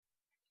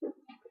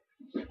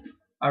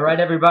All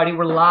right, everybody,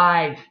 we're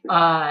live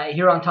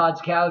here on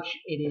Todd's Couch.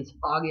 It is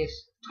August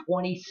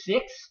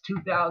 26th,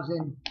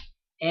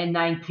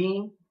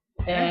 2019,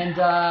 and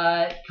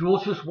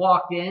Jules just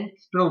walked in.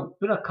 It's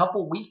been a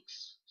couple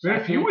weeks. It's been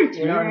a few weeks,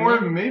 you know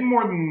maybe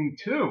more than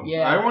two.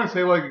 Yeah. I want to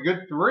say like a good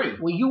three.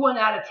 Well, you went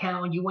out of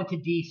town. You went to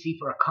D.C.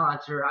 for a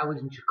concert. I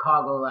was in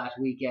Chicago last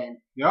weekend.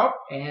 Yep.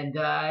 And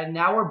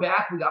now we're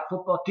back. We got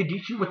football. Did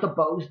you see what the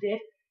Bows did?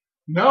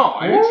 No,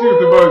 I didn't see what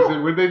the Bows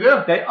did. What did they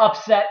do? They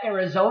upset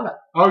Arizona.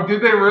 Oh,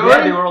 did they really?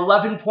 Yeah, they were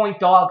 11-point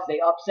dogs. They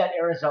upset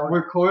Arizona.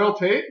 With Khalil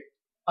Tate?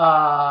 Isn't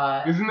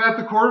that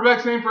the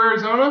quarterback's name for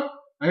Arizona?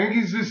 I think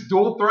he's this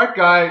dual threat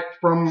guy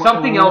from...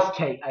 Something else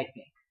Tate, I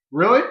think.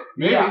 Really?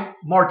 Maybe. Yeah,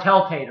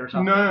 Martell Tate or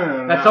something.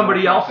 No. That's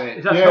somebody else? Tate.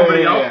 Is that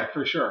somebody else? Yeah,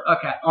 for sure.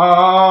 Okay.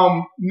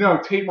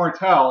 No, Tate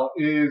Martell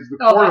is the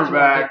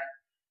quarterback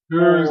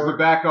who's the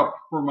backup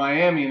for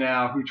Miami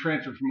now, who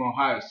transferred from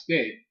Ohio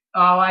State. Oh,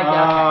 I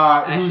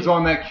got it. Who's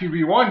on that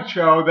QB1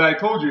 show that I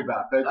told you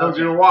about, that I told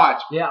you to watch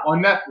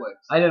on Netflix.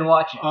 I didn't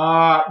watch it.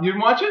 You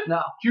didn't watch it?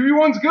 No.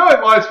 QB1's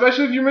good, well,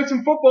 especially if you're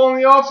missing football in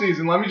the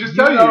offseason. Let me just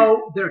tell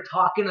you. They're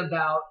talking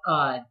about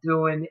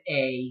doing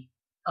a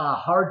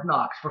Hard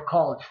Knocks for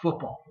college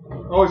football.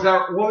 Oh, is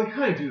that? Well, they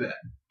kind of do that.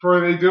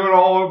 They do it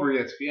all over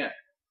ESPN.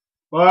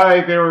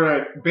 Like, they were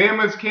at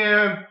Bama's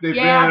camp. They've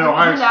been at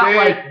Ohio State. Isn't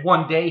that like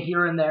one day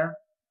here and there?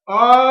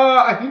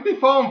 I think they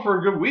follow them for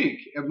a good week,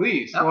 at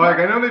least. Okay. Like,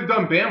 I know they've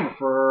done Bama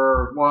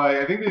for,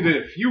 I think they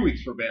did a few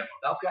weeks for Bama.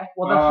 Okay.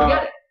 Well, then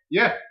forget it.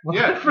 Yeah. Well,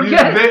 yeah.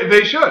 Forget it.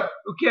 They should.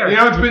 Who cares?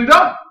 It's been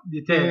done.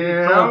 It's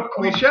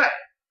cliche.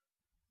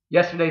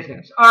 Yesterday's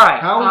news. All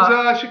right. How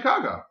was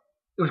Chicago?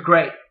 It was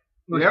great. It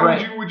was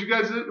great. Would you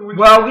guys?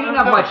 Well, we didn't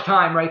have much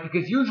time, right?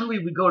 Because usually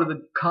we go to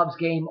the Cubs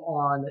game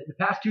on the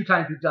past two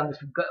times we've done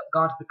this. We've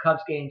gone to the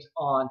Cubs games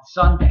on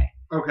Sunday.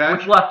 Okay.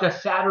 Which left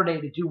us Saturday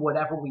to do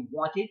whatever we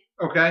wanted.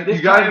 Okay. You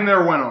got in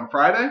there when, on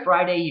Friday?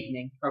 Friday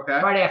evening.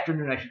 Okay. Friday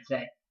afternoon, I should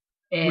say.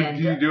 And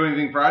did you do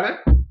anything Friday?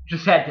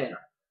 Just had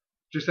dinner.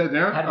 Just had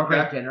dinner? Had a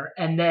great dinner.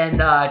 And then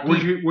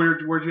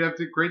where'd you have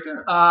the great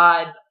dinner?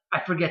 I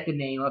forget the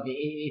name of it.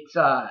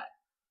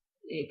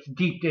 It's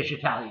deep dish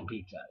Italian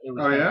pizza. It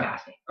was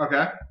fantastic. Yeah?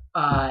 Okay.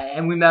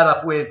 And we met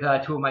up with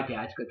two of my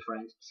dad's good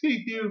friends.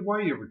 See, dude, why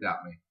do you ever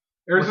doubt me?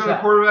 Arizona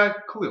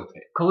quarterback Khalil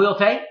Tate. Khalil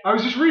Tate? I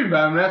was just reading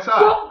about him. That's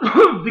all.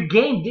 Well, the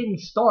game didn't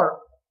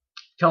start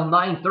till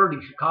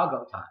 9:30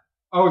 Chicago time.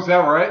 Oh, is that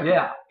right?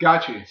 Yeah.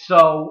 Got you.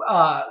 So,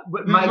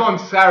 this is on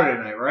Saturday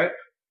night, right?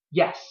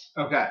 Yes.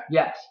 Okay.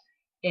 Yes.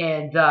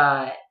 And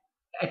I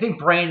think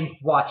Brandon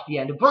watched the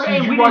end of it. So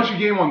did you watch a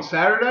game on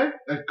Saturday?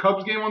 A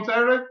Cubs game on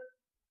Saturday?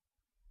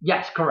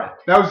 Yes,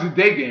 correct. That was the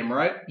day game,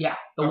 right? Yeah,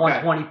 the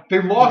 120.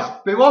 They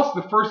lost. They lost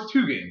the first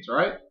two games,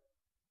 right?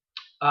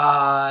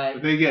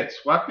 Did they get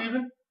swept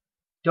even?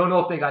 Don't know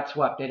if they got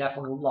swept. They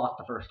definitely lost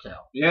the first two.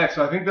 Yeah,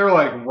 so I think they're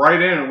like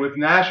right in with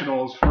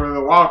Nationals for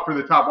the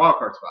top wild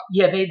card spot.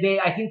 Yeah,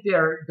 I think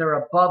they're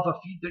above a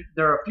few.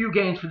 There are a few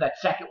games for that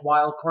second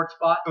wild card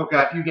spot. Okay.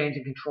 A few games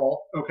in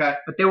control. Okay.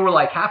 But they were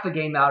like half a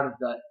game out of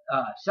the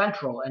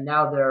Central, and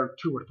now they're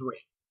 2 or 3.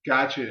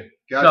 Gotcha.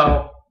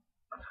 So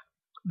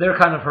they're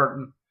kind of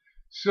hurting.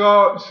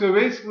 So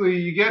basically,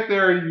 you get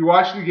there, you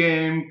watch the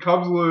game,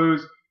 Cubs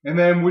lose, and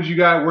then where'd you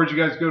guys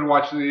go to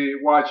watch?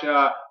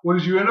 What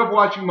did you end up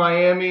watching?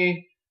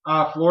 Miami,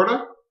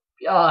 Florida.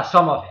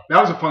 Some of it.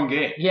 That was a fun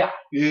game. Yeah.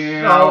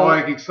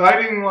 Yeah,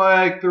 exciting,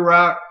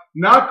 throughout.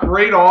 Not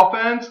great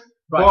offense,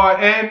 right. But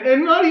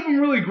and not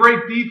even really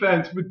great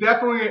defense, but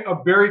definitely a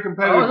very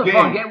competitive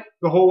game.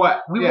 The whole way.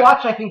 We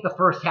watched, I think, the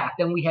first half.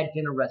 Then we had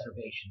dinner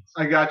reservations.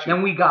 I got you.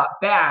 Then we got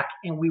back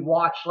and we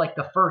watched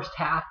the first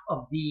half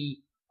of the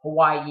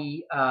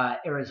Hawaii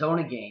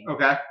Arizona game.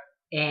 Okay.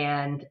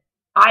 And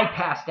I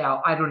passed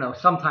out, I don't know,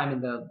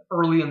 sometime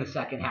early in the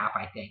second half,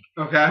 I think.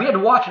 Okay. We had to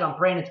watch it on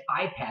Brandon's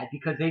iPad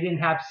because they didn't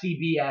have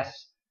CBS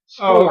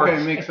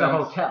Sports Makes at the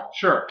sense. hotel.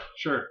 Sure.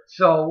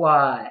 So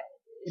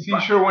you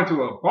should have went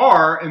to a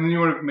bar and then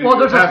you would have maybe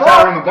there's passed a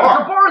bar, out in the bar.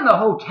 There's a bar in the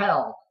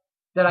hotel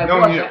that I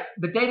watched at,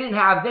 but they didn't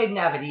have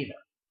it either.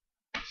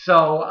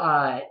 So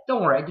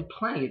don't worry, I did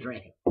plenty of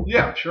drinking.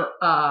 Yeah, sure.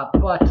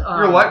 But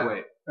you're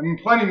lightweight. I mean,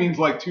 plenty means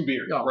 2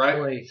 beers, right?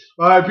 Please.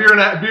 Beer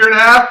and a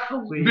half?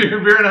 Please.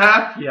 Beer and a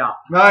half? Yeah.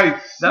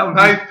 Nice.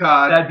 Nice,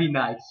 Todd. That'd be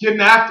nice.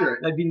 Getting after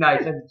it. That'd be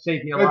nice. That'd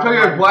save me a lot. I tell you,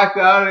 I blacked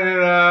out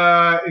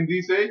in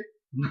D.C.?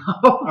 No.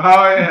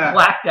 Oh, yeah.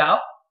 Blacked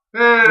out?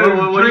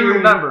 What do you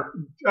remember?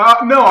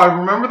 No, I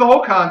remember the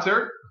whole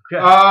concert.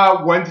 Okay.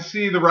 Went to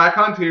see the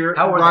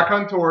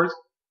Raconteurs.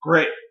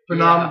 Great.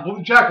 Phenomenal.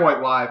 Yeah. Jack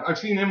White live. I've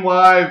seen him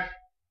live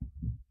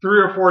 3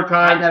 or 4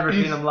 times. I've never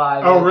seen him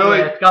live. Oh, really?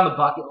 Yeah, it's on the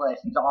bucket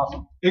list. He's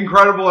awesome.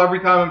 Incredible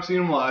every time I've seen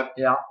him live.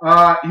 Yeah.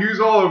 He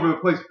was all over the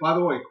place. By the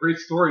way, great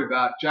story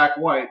about Jack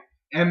White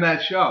and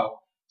that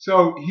show.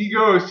 So he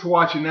goes to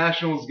watch a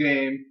Nationals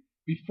game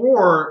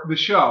before the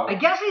show. I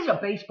guess he's a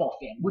baseball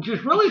fan, which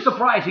is really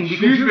surprising because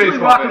Huge usually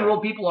baseball rock fan. and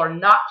roll people are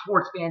not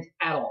sports fans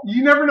at all.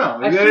 You never know.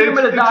 I've seen him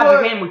at a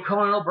Dodger game with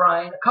Conan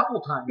O'Brien a couple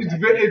of times.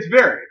 It's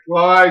varied.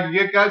 Well, you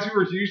get guys who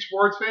are huge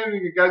sports fans and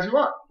you get guys who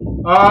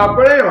aren't.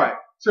 But anyway,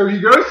 So he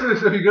goes to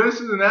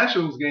the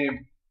Nationals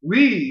game,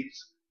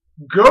 leaves,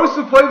 goes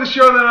to play the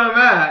show that I'm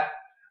at.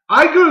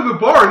 I go to the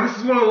bar, and this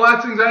is one of the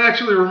last things I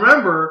actually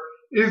remember,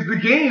 is the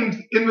game's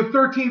in the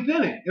 13th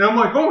inning. And I'm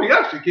like, oh my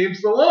gosh, the game's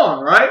still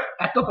on, right?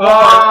 At the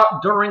bar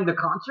during the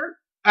concert?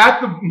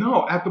 At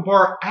the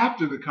bar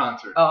after the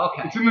concert. Oh,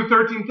 okay. It's in the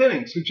 13th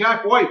inning. So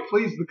Jack White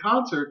plays the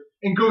concert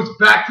and goes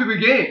back to the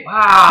game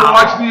Wow. to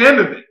watch the end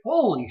of it.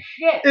 Holy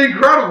shit.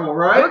 Incredible,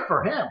 right? Good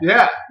for him.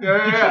 Yeah.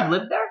 Did he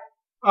live there?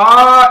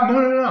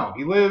 No.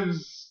 He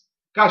lives,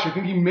 gosh, I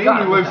think he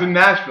mainly lives in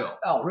Nashville.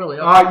 Oh, really?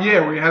 Okay. Yeah,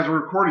 where he has a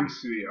recording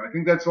studio. I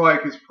think that's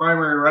like his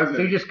primary residence.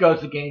 So he just goes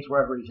to games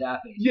wherever he's at.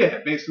 Basically. Yeah,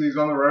 basically he's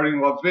on the road and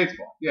he loves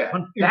baseball. Yeah.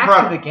 Went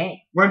back to the game.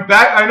 Went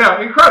back, I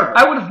know, incredible.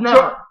 I would have never.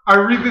 So I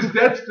read this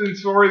Deadspin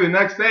story the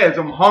next day as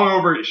I'm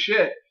hungover as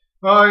shit.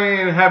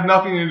 I have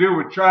nothing to do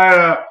with try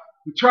to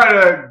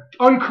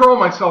uncurl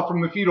myself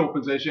from the fetal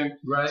position.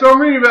 Right. So I'm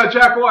reading about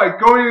Jack White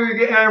going to the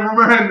game, and I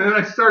remember, and then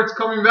it starts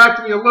coming back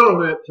to me a little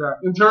bit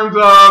in terms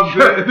of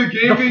the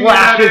game being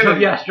flashes of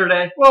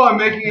yesterday. Well, I'm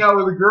making out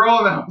with a girl,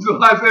 and that was the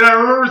last thing I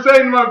remember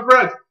saying to my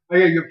friends, I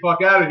gotta get the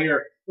fuck out of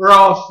here, or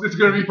else it's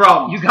gonna be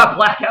problems. You got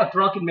blackout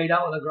drunk and made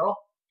out with a girl?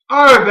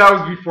 Oh, that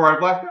was before I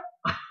blacked out.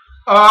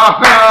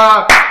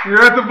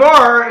 You're at the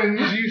bar, and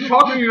she's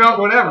talking to you about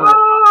whatever.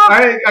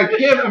 I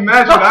can't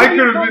imagine. I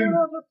could have been.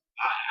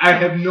 I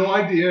have no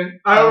idea.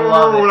 I don't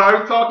remember what I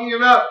was talking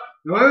about.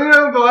 The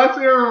last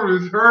thing I remember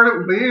was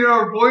her leaning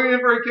over, pulling in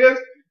for a kiss,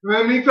 and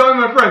then me telling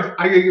my friends,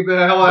 I gotta get the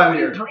hell out of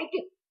here. What were you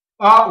drinking?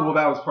 Well,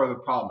 that was part of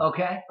the problem.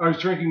 Okay. I was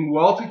drinking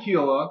well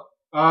tequila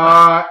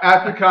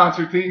at the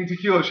concert, taking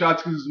tequila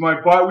shots because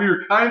we were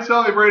kind of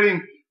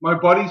celebrating my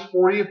buddy's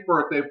 40th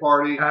birthday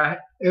party.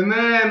 And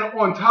then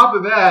on top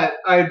of that,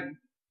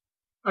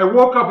 I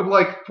woke up at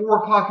like 4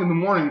 o'clock in the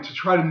morning to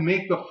try to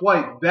make the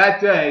flight that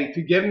day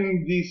to get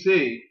into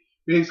D.C.,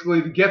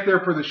 basically to get there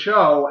for the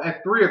show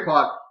at 3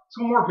 o'clock.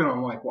 So I'm working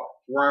on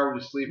 4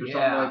 hours of sleep or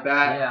something like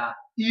that. Yeah.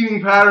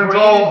 Eating patterns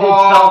Brandon all did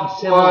off.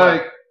 something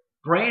similar.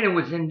 Brandon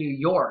was in New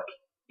York,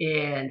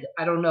 and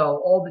I don't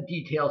know all the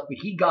details, but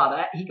he got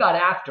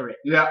after it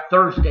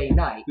Thursday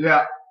night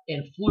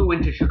and flew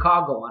into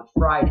Chicago on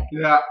Friday.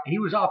 Yeah. And he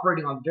was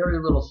operating on very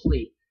little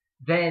sleep.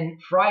 Then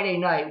Friday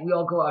night, we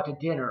all go out to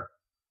dinner,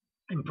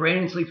 and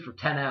Brandon sleeps for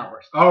 10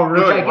 hours. Oh,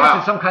 really? Which I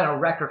guess is some kind of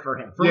record for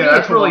him. For me,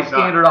 that's it's really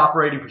standard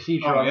operating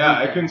procedure. Oh, yeah,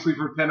 I couldn't sleep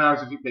for 10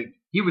 hours if you paid me.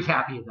 He was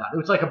happy about it. It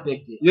was like a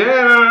big deal.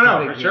 Yeah,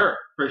 no,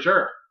 for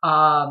sure.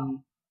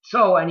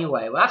 So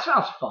anyway, well, that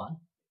sounds fun.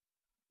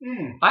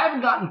 I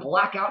haven't gotten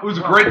blackout. It was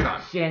a great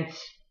time.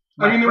 Since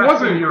it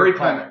wasn't a great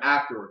time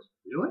afterwards.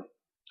 Really?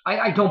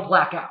 I don't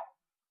black out.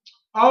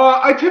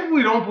 I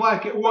typically don't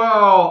black out.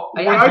 Well,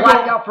 I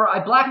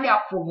blacked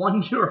out for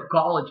 1 year of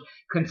college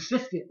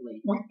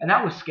consistently, and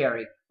that was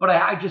scary. But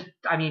I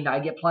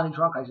get plenty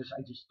drunk. I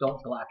just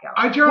don't black out.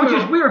 Which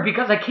is weird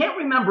because I can't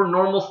remember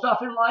normal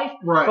stuff in life.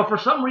 Right. But for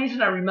some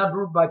reason, I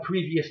remember my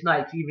previous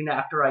nights even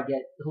after I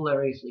get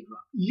hilariously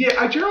drunk. Yeah,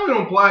 I generally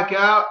don't black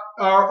out,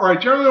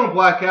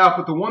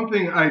 but the one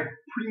thing I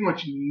pretty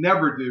much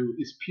never do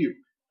is puke.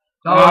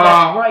 Oh,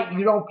 that's right.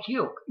 You don't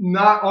puke.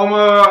 Not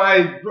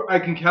I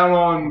can count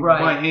on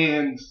my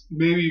hands,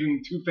 maybe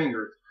even 2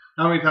 fingers,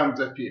 how many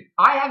times I've puked.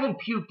 I haven't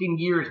puked in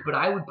years, but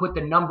I would put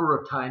the number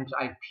of times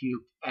I've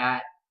puked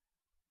at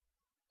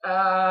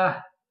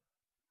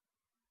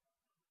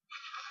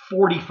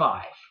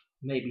 45,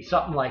 maybe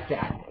something like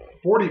that.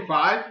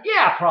 45?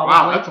 Yeah, probably.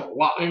 Wow, that's a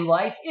lot. In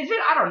life, is it?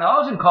 I don't know. I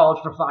was in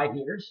college for 5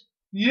 years.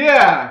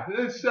 Yeah,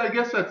 I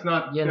guess that's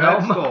not. And then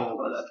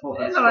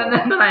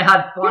I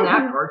had fun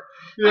afterwards.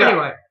 Yeah.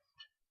 Anyway,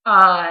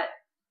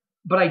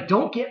 but I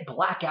don't get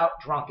blackout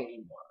drunk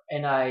anymore,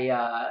 and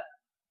I'm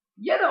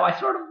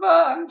sort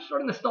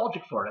of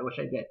nostalgic for it. I wish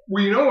I did.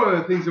 Well, one of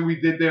the things that we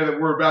did there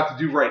that we're about to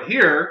do right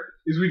here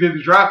is we did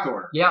the draft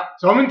order. Yeah.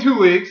 So I'm in 2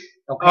 leagues.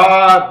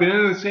 Okay. Been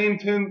in the same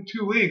 2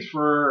 leagues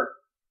for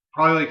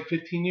probably like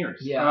 15 years.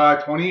 Yeah.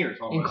 20 years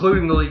almost.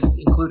 Including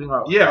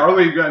our league. Yeah, our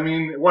league. I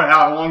mean,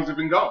 how long has it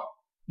been going?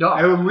 No,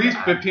 at least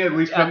 15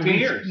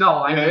 years.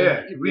 No,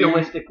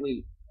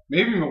 realistically,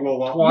 maybe a little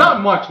longer.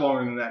 Not much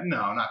longer than that. No,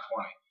 not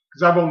 20.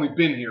 Because I've only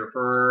been here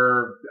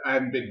I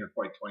haven't been here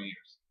quite 20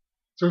 years.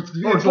 So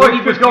it's like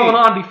it was going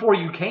on before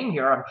you came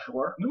here, I'm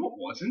sure. No, it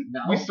wasn't.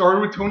 No? We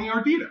started with Tony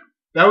Ardita.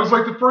 That was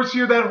like the first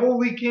year that whole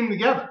league came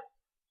together.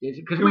 Is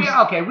it? Because we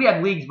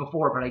had leagues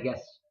before, but I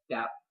guess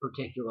that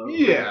particular.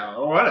 Yeah,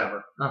 or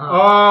whatever.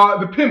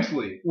 The Pimps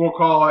League, we'll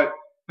call it.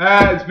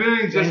 It's been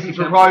in existence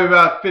for probably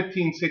about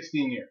 15,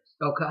 16 years.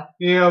 Okay.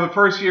 The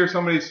first year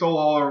somebody stole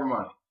all our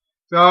money.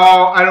 So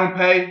I don't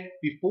pay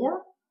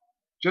before.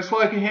 Just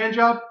like a hand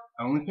job,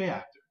 I only pay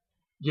after.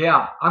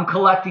 Yeah, I'm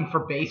collecting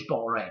for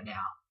baseball right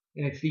now,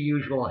 and it's the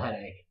usual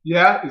headache.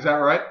 Yeah, is that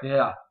right?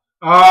 Yeah.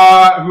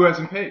 Who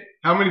hasn't paid?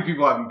 How many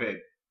people haven't paid?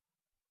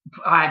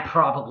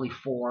 Probably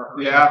 4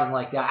 or something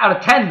like that. Out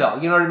of 10, though.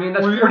 You know what I mean?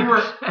 That's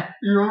 40%.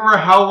 You remember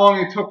how long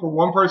it took for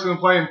one person to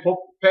play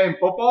paying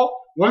football?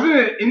 Wasn't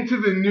it into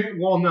the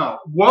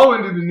well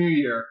into the new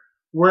year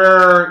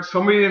where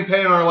somebody didn't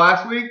pay in our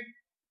last league?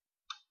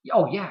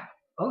 Oh, yeah.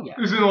 Oh yeah.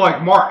 It was in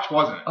like March,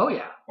 wasn't it? Oh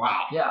yeah.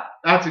 Wow. Yeah.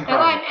 That's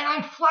incredible. And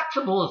I'm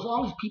flexible as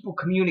long as people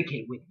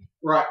communicate with me.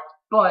 Right.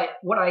 But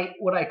what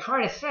I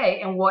try to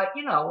say, and what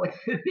the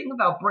thing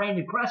about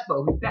Brandon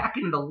Crespo, who's back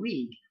in the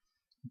league,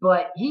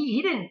 but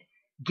he didn't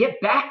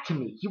get back to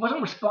me. He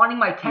wasn't responding to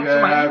my texts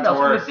or my emails.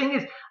 So the thing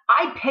is,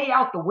 I pay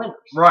out the winners.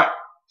 Right.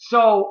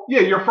 So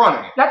yeah, you're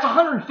fronting it. That's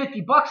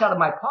 $150 out of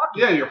my pocket.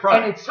 Yeah, you're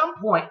fronting. And at some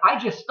point, I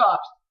just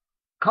stopped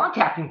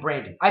contacting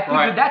Brandon. I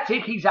figured that's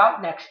it. He's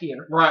out next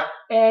year. Right.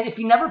 And if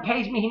he never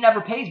pays me, he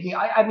never pays me.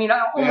 I mean,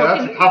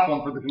 that's a tough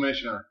one for the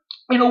commissioner.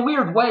 In a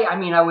weird way,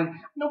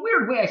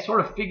 I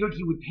sort of figured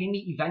he would pay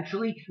me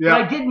eventually. Yeah.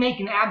 But I did make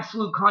an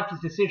absolute conscious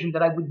decision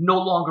that I would no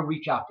longer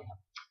reach out to him.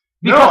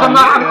 Because I'm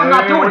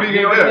not doing it. What are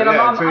you going to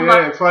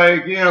do? It's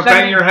like,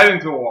 banging your head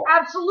into a wall.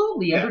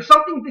 Absolutely. Yeah. And there's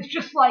something that's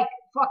just like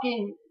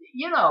fucking,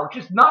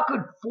 just not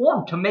good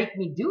form to make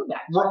me do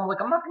that. So I'm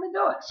like, I'm not going to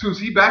do it. So is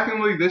he back in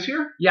the league this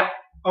year? Yeah.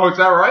 Oh, is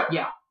that right?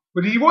 Yeah.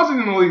 But he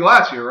wasn't in the league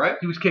last year, right?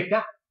 He was kicked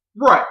out.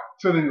 Right.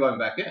 So then you let him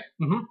back in.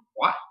 Mm-hmm.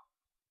 Why?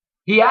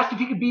 He asked if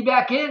he could be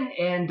back in,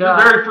 and you're a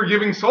very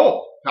forgiving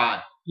soul,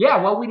 Todd.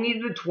 Yeah, well, we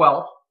needed a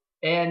 12th,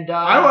 and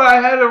I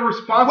had a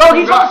response. Well,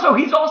 he's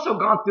also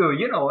gone through,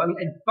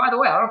 and by the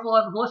way, I don't know if he'll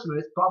ever listen to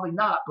this, probably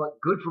not, but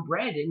good for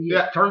Brandon. He's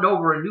turned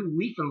over a new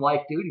leaf in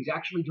life, dude. He's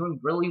actually doing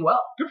really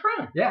well. Good for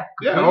him. Yeah,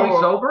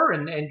 completely sober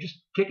and just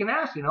kicking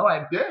ass.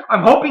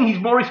 I'm hoping he's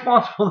more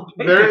responsible.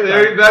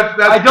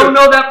 I don't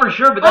know that for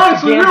sure, but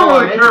that's honestly, we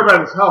don't really care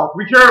about his health.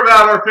 We care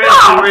about our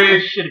fantasy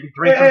league. Shit, if he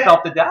drinks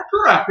himself to death,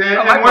 correct,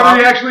 and whether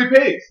he actually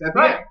pays. At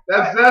the end.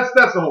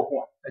 That's the whole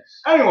point.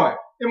 Anyway,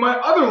 in my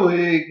other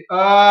league,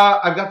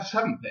 I've got the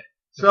 7th pick.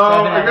 So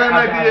I got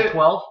an idea.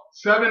 12?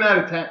 7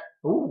 out of 10.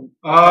 Ooh.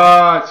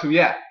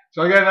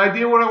 So I got an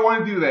idea what I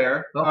want to do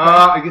there. Okay.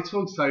 I get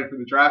so excited for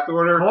the draft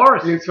order. Of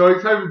course. I get so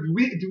excited. Do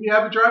we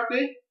have a draft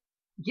date?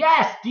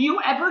 Yes. Do you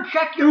ever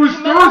check your email? It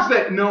was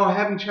Thursday. No, I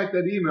haven't checked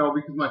that email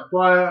because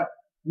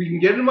we can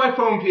get into my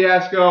phone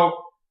fiasco.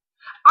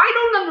 I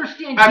don't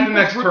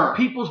understand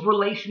people's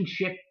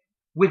relationship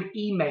with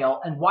email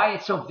and why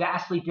it's so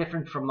vastly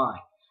different from mine.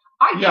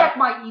 I check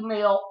my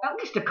email at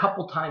least a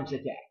couple times a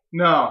day.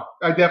 No,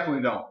 I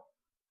definitely don't.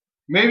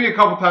 Maybe a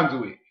couple times a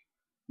week.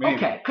 Maybe.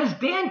 Okay, because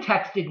Dan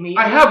texted me.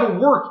 I have a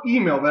work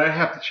email that I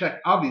have to check,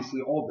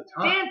 obviously, all the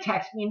time. Dan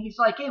texted me, and he's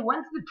like, hey,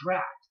 when's the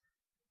draft?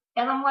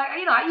 And I'm like,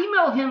 I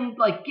emailed him,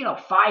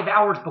 5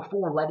 hours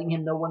before letting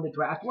him know when the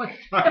draft was.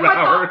 And my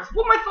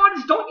thought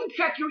is, don't you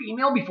check your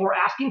email before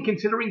asking,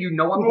 considering I'm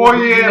going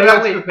to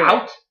email it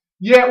out?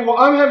 Yeah, well,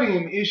 I'm having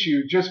an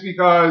issue just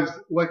because,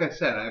 like I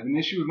said, I have an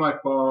issue with my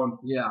phone.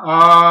 Yeah.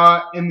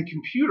 And the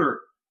computer.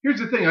 Here's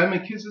the thing. I had my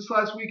kids this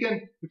last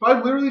weekend. If I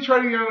literally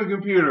try to get on the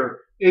computer,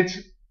 it's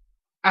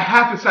a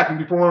half a second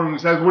before one of them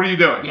says, what are you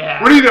doing?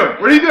 Yeah. What are you doing?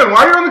 What are you doing?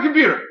 Why are you on the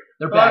computer?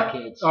 They're bad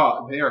kids.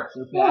 Oh, they are.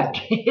 They're bad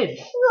kids.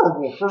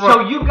 Horrible. For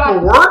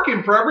work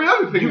and for every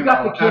other thing. You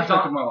got the kids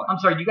on. I'm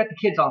sorry. You got the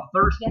kids on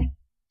Thursday.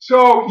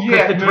 So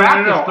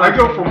no. I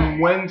go from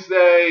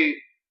Wednesday.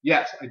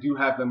 Yes, I do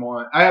have them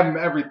on. I have them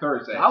every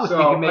Thursday. I was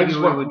thinking maybe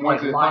we would live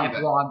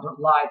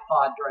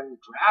pod during the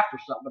draft or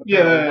something.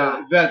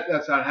 Yeah,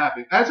 that's not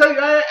happening.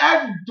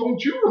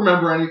 Don't you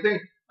remember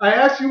anything? I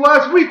asked you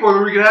last week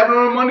whether we could have it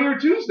on a Monday or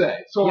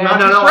Tuesday. So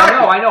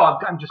I know.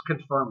 I'm just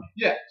confirming.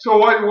 Yeah. So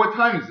what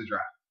time is the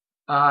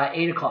draft?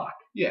 8 o'clock.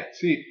 Yeah.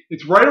 See,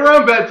 it's right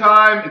around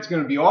bedtime. It's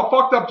going to be all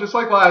fucked up just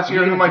like last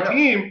year. And then my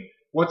team.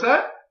 What's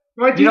that?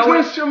 My team's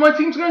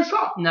going to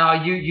suck. No,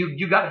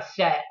 you got to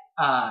set.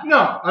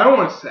 No, I don't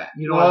want to set.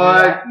 You don't want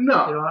to do that? No.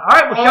 All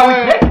right, well, shall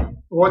we pick?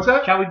 What's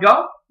that? Shall we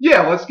go?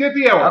 Yeah, let's get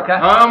the hour. Okay.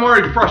 I'm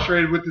already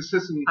frustrated with the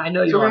system. I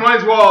know you are. So we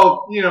might as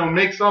well,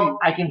 make some.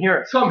 I can hear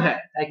it. Some hay.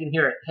 I can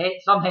hear it. Hay,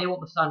 some hay with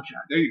the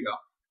sunshine. There you go.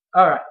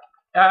 All right,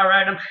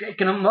 I'm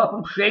shaking them up.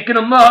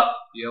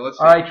 Yeah, let's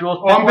see. All right, Jules.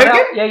 I'm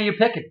picking? Yeah, you're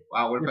picking.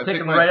 Wow, what if you're I pick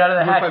picking right out of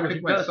the hat? What if I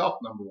pick myself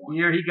number one?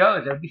 Here he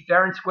goes. That'd be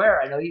fair and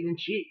square. I know you didn't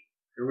cheat.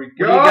 Here we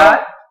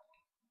go.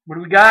 What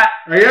do we got?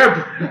 I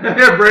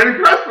got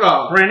Brandon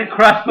Crespo. Brandon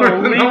Crespo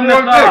leading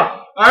us off.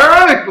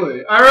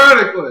 Ironically.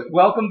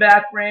 Welcome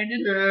back,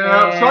 Brandon.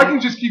 Yeah, so I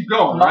can just keep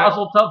going,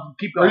 Mazel tov.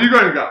 Keep going. Are you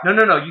going to go?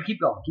 No. You keep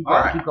going. Keep going.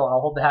 Right. Keep going.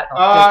 I'll hold the hat.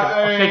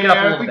 I'll shake it up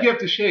a little bit. I think you have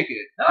to shake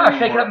it. No,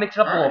 shake it up. Mix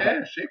it up a little bit.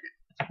 Yeah, shake it.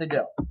 That's what they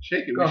do.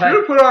 Shake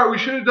it. We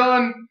should have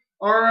done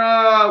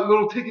our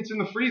little tickets in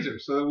the freezer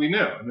so that we knew,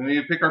 and then we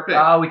could pick our pick.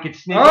 Oh, we could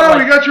sneak. We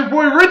got your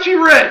boy Richie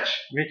Rich.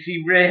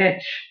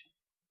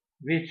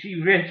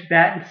 Richie Rich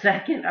batting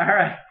second. All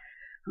right.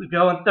 Who's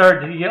going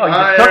third? You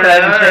just took it. I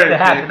didn't shake the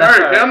hat. All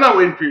right. I'm not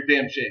waiting for your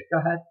damn shake. Go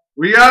ahead.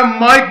 We got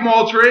Mike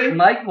Moultrie.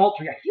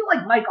 I feel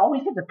like Mike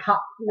always gets a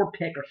top 4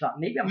 pick or something.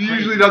 Maybe I'm He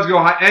crazy. usually does go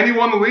high. And he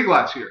won the league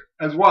last year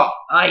as well.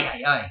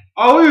 Aye.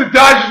 Oh, look at the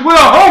Dodgers with a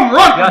home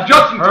run from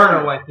Justin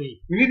Turner.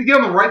 We need to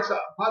get on the right side.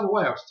 By the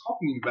way, I was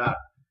talking to you about it.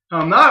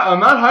 I'm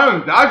not high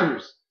on the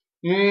Dodgers.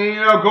 Going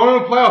to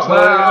the playoffs.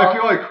 I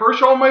feel like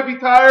Kershaw might be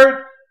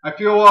tired. I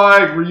feel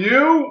like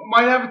Ryu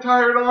might have a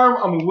tired arm.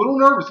 I'm a little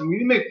nervous. And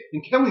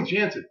Kenley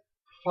Jansen.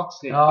 fuck's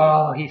sake.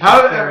 Oh, he's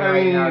how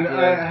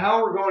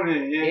we're going to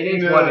it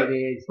is what it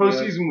is.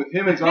 Postseason with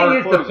him. The thing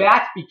is, the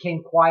bats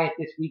became quiet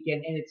this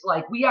weekend, and it's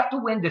like we have to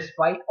win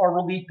despite our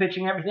relief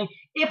pitching and everything.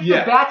 If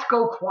the bats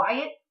go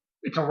quiet,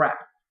 it's a wrap.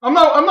 I'm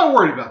not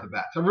worried about the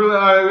bats.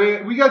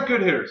 We got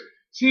good hitters.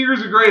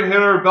 Seager's a great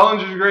hitter.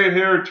 Bellinger's a great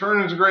hitter.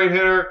 Turner's a great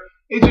hitter.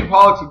 AJ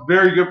Pollock's a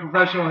very good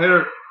professional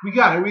hitter. We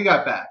got it. We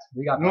got bats.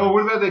 No,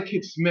 what about that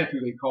kid Smith who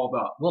they called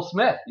up? Will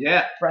Smith.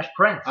 Yeah. Fresh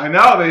Prince. I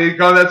know.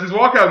 That's his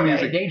walkout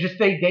music. They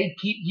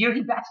keep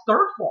he bats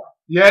third for him.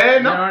 Yeah,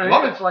 no.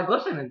 Love it. It's like,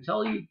 listen,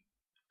 until you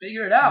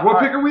figure it out. What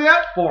pick are we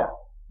at? 4.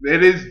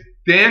 It is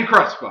Dan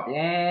Crespo.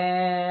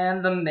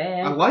 Dan the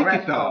man. I like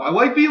Crespo. It though. I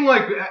like being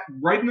like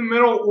right in the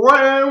middle, or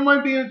I don't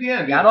mind being at the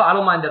end. Yeah, I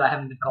don't mind that I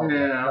haven't been called.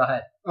 Yeah. Go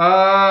ahead.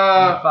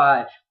 Number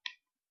 5.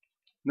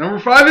 Number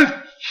 5 is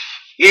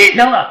Keith.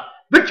 Killer.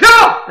 The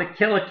killer. The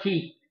killer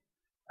Keith.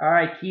 All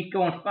right, Keith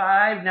going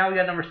 5. Now we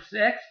got number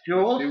 6.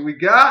 Jules. Let's see what we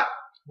got?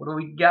 What do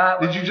we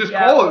got? Did you just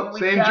call it?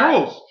 Saying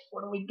Jules.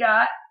 What do we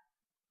got?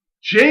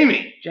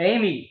 Jamie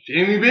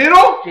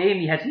Beadle?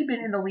 Jamie, has he been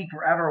in the league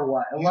forever or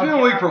what? He's been in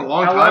the league for a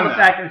long time now. I love the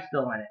fact that he's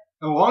still in it.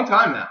 A long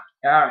time now.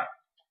 All right.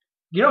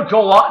 You know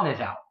Joel Lawton is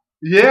out.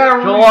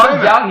 Yeah, Joel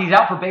Lawton's out, and he's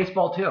out for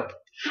baseball too.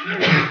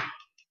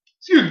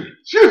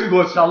 Excuse me,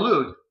 listen.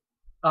 Salud.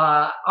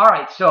 All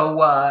right, so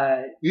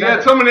you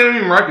had someone I didn't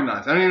even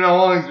recognize. I don't even know how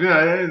long he's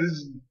been. This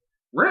is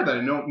rare that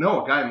I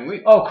know a guy in the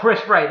league. Oh,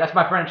 Chris Fry. That's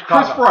my friend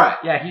Chicago. Chris Fry.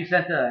 Yeah, he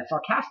sent a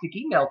sarcastic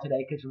email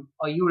today because you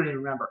wouldn't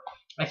even remember.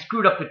 I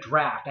screwed up the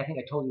draft. I think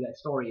I told you that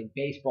story in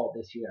baseball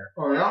this year.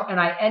 Oh yeah. And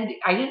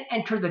I didn't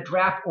enter the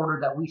draft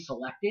order that we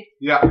selected.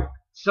 Yeah.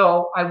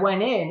 So I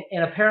went in,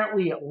 and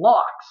apparently it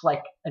locks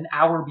like an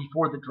hour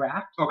before the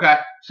draft. Okay.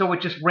 So it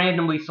just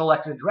randomly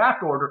selected a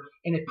draft order,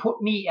 and it put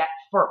me at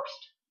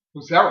first.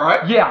 Was that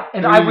right? Yeah,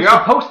 and I was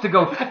supposed to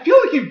go. I feel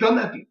like you've done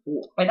that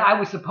before. And I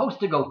was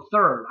supposed to go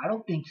third. I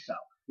don't think so.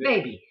 Yeah.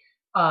 Maybe.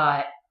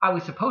 I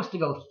was supposed to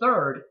go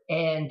third,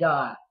 and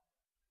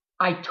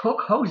I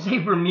took Jose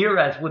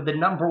Ramirez with the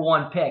number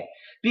 1 pick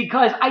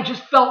because I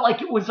just felt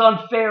like it was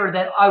unfair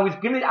that I was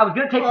gonna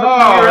take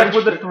Ramirez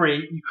with the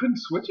 3. You couldn't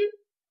switch it?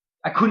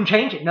 I couldn't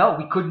change it. No,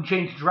 we couldn't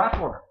change the draft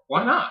order.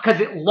 Why not? Because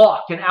it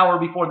locked an hour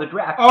before the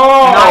draft.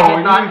 Oh, and I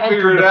had not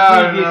entered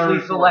the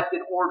previously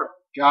selected order.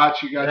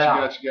 Gotcha.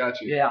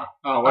 Yeah.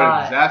 Oh, what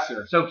a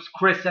disaster. So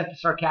Chris sent a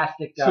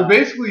sarcastic... so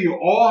basically you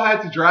all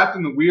had to draft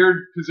in the weird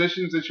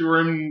positions that you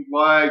were in,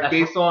 like,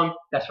 based on...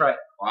 That's right.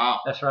 Wow.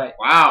 That's right.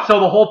 Wow. So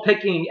the whole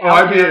picking...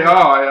 I'd be furious.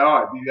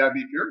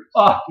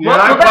 Well,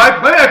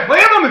 I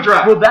plan on the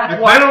draft. Well, that's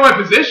why... I plan on my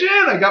position.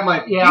 I got my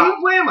game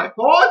plan, my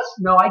thoughts.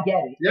 No, I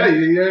get it. Yeah,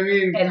 I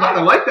mean, kind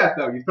of like that,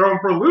 though. You throw him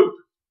for a loop.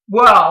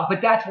 Well,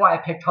 but that's why I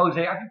picked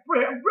Jose. If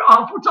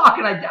we're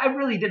talking, I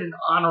really did an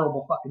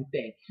honorable fucking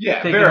thing.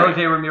 Yeah, taking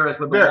Jose Ramirez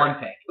with the 1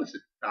 pick.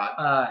 Listen,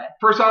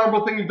 first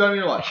honorable thing you've done in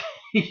your life.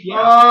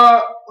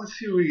 Yeah. Let's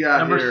see what we got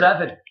Number here.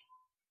 7.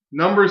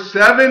 Number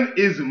 7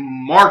 is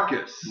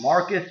Marcus.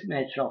 Marcus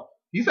Mitchell.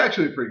 He's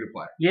actually a pretty good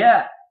player.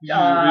 Yeah.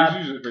 He's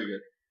usually pretty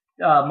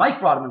good.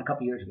 Mike brought him in a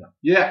couple years ago.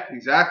 Yeah,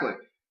 exactly.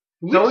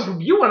 So it's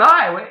you and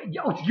I.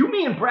 It's you,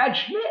 me, and Brad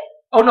Schmidt.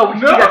 Oh, no,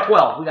 we got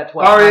 12. We got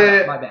 12. Oh,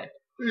 yeah. My bad.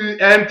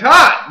 And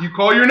Todd, you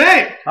call your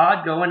name.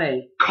 Todd going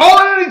 8. Call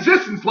it in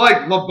existence like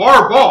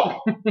LeVar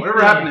Ball. Whatever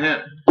happened to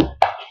him.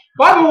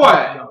 By the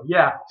way,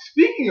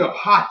 speaking of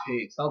hot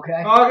takes,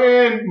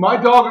 and my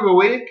dog of the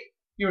week,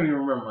 you don't even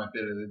remember my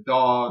bit of the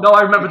dog. No,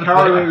 I remember the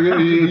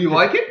bit. You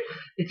like it?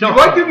 It's you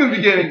liked it in the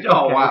beginning. It's okay.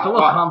 Oh, wow. It's a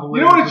little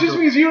convoluted. You know what it just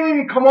means? You don't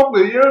even come up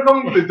with, you don't come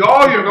up with a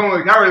dog, you don't come up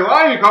with a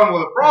Carolina, you come up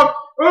with a frog.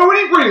 What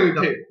are you bringing to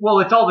the table? Well,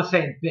 it's all the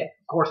same bit.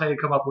 Of course, I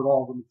didn't come up with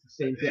all of them. It's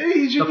the same bit.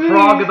 The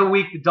frog of the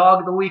week, the dog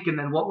of the week, and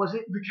then what was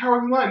it? The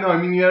Carolina. No, I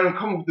mean, you don't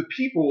come up with the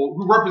people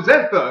who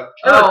represent the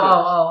characters.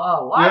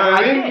 Oh.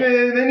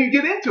 And then you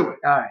get into it.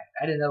 All right.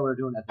 I didn't know we were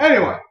doing that.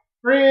 Anyway,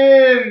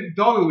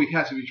 dog of the week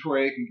has to be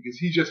Troy Aikman because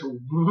he just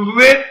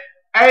lit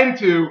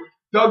into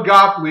Doug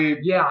Gottlieb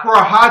for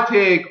a hot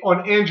take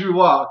on Andrew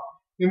Luck.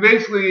 And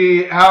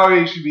basically how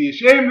he should be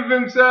ashamed of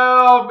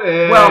himself.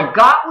 Well,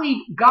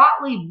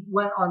 Gottlieb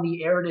went on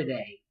the air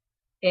today,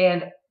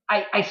 and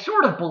I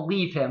sort of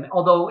believe him,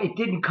 although it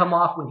didn't come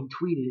off when he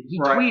tweeted it. He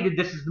tweeted,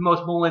 "This is the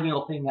most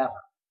millennial thing ever."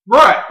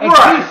 Right, and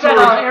he said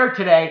on air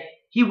today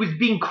he was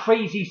being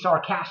crazy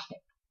sarcastic.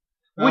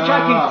 Which I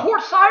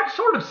can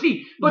sort of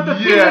see. But the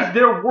thing is,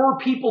 there were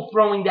people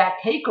throwing that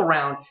take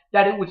around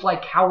that it was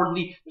like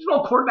cowardly. There's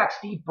no quarterback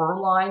Steve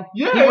Berline.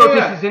 He wrote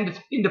this is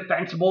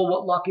indefensible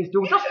what Luck is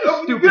doing. Just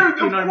stupid.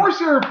 Of course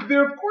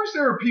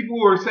there are people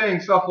who are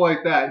saying stuff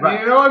like that.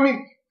 Right. You know, I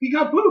mean, he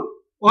got booed.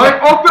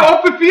 Like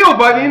off the field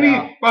by the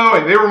Indy. By the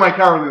way, they were my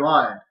cowardly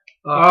lion.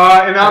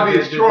 An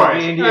obvious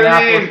choice. The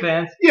Indianapolis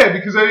fans. Yeah,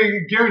 because I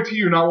guarantee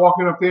you're not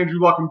walking up to Andrew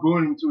Luck and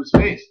booing him to his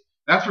face.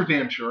 That's for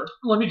damn sure.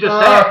 Let me just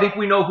say, I think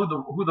we know who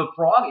the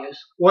frog is.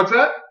 What's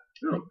that?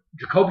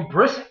 Jacoby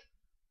Brissett.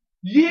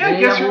 Yeah, I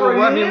guess you're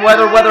right. I mean,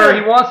 whether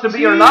he wants to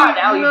be or not,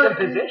 now he's in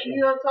position.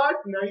 You're on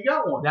top. Now you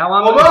got one. Now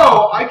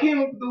Although I came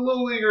up with the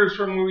little leaguers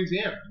from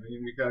Louisiana. I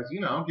mean, because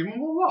give them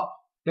a little love.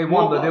 They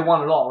won it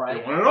all, right?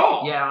 They won it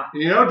all. Yeah.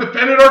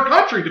 Defended our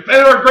country,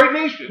 defended our great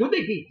nation. Who'd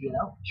they beat,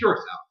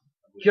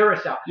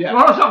 Curacao. Yeah. You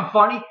want to know something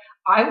funny?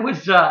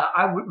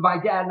 My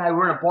dad and I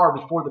were in a bar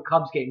before the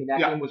Cubs game, and that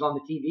game was on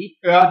the TV.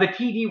 Yeah. But the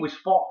TV was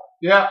far.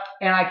 Yeah.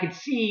 And I could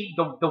see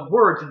the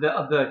words of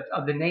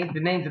the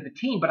names of the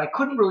team, but I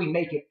couldn't really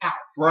make it out.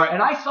 Right.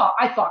 And I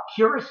thought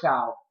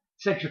Curacao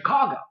said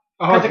Chicago.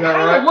 Oh, because it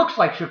kind of looks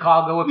like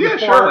Chicago if you're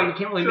far away, you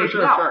can't really make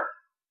it out. Sure.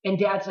 And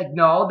Dad's like,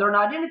 no, they're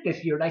not in it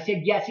this year. And I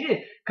said, yes, it is.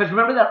 Because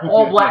remember that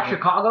all-black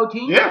Chicago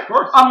team? Yeah, of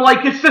course. I'm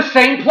like, it's the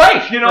same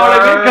place, you know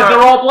what I mean? Because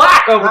they're all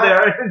black over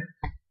there.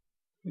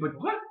 But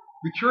what?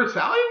 The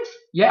Curaçaoians?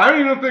 Yeah. I don't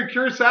even know if they're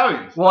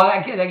Curaçaoians. Well,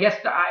 I guess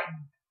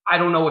I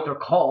don't know what they're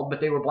called, but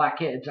they were black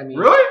kids. I mean,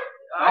 really?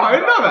 I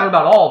didn't know that. I don't know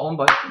about all of them,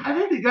 but I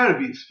think they got to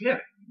be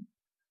Hispanic.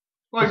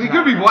 Like, they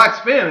could be black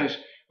Spanish.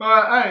 All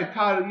right,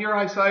 Todd, your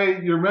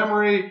eyesight, your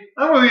memory.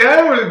 I don't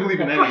really believe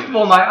in any of this. First of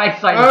all, my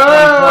eyesight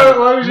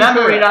is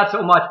memory, not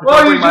so much.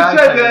 Well, you just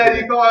said that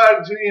you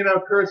thought,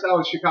 Curacao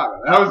was Chicago.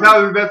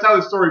 That's how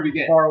the story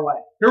began. Far away.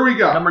 Here we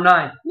go. Number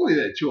 9. Look at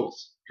that,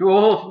 Jules.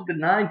 Jules with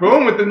the 9 pick.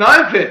 Boom, with the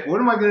 9 pick.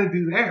 What am I going to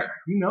do there?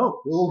 Who knows?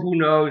 Oh, who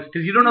knows?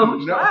 Because you don't know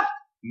who's left.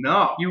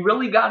 No. You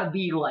really got to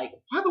be like...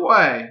 By the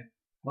way.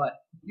 What?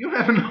 You don't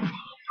have enough...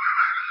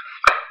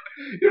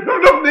 you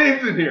don't have enough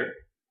names in here.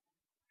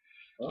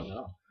 Oh,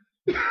 no.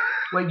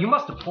 Wait, you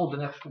must have pulled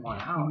an extra one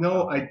out.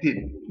 No, I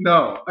didn't.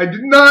 No, I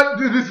did not.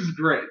 This is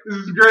great.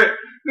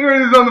 There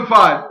it is on the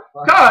pod.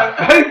 God,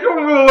 I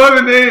come with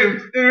 11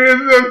 names,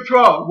 and it is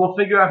 12. We'll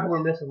figure out who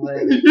we're missing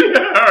later. Yeah,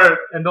 all right.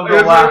 And they'll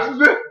go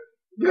last.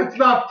 That's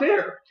not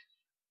fair.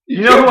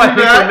 You know who I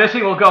think we're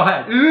missing? Well, go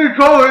ahead. You're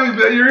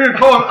going to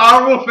call an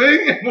honorable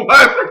thing, and the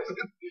last person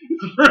is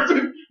the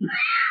person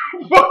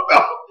fucked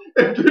up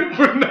and didn't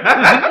put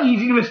that. It's an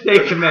easy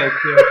mistake to make,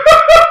 dude.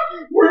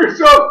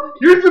 So,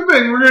 here's the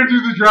thing. We're going to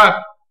do the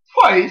draft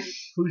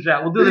twice. Who's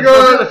that? We'll do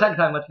the second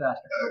time much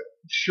faster.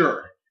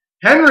 Sure.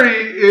 Henry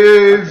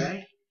is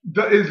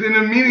in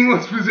a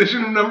meaningless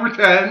position of number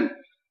 10.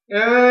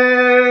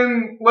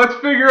 And let's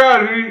figure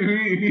out who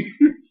in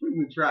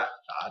the draft.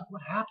 God,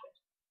 what happened?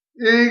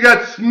 And you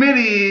got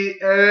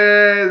Smitty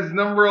as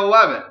number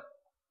 11.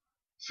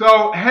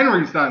 So,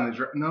 Henry's not in the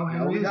draft. No,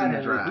 Henry's in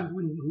the draft.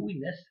 Who we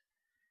missed?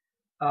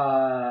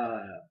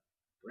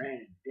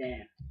 Brandon,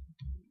 Dan.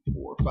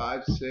 4,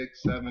 5,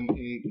 6, 7,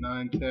 8,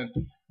 9, 10.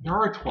 There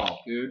are 12,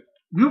 dude.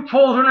 You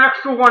pulled an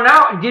extra one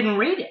out and didn't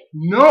read it.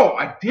 No,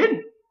 I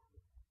didn't.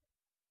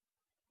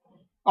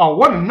 Oh,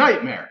 what a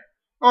nightmare.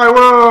 All right,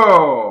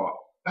 whoa.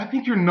 I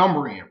think you're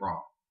numbering it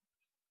wrong.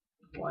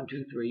 1,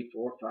 2, 3,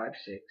 4, 5,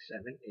 6,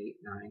 7, 8,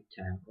 9,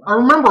 10. I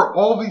remember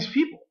all these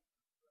people.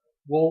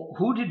 Well,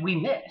 who did we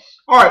miss?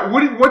 All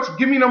right,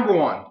 give me number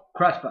 1.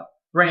 Crespo.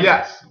 Brandon.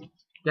 Yes.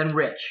 Then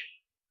Rich.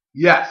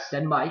 Yes.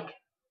 Then Mike.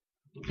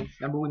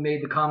 Remember we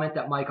made the comment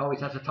that Mike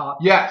always has a top?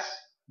 Yes.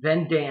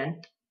 Then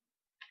Dan.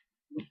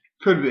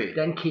 Could be.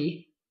 Then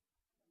Keith.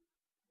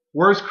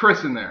 Where's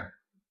Chris in there?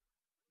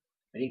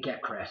 I didn't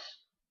get Chris.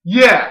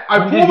 Yeah,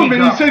 I pulled him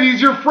and he said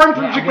he's your friend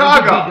from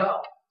Chicago. Where did he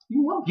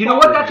go? You know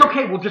what? That's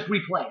okay. We'll just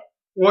replay it.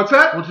 What's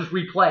that? We'll just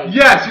replay.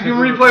 Yes, you can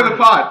replay the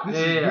pod.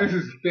 This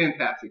is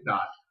fantastic,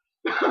 Todd.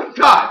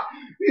 Todd,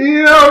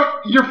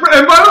 your friend.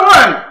 And by the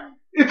way,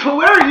 it's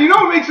hilarious. You know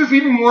what makes this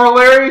even more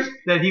hilarious?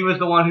 That he was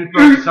the one who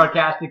threw the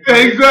sarcastic.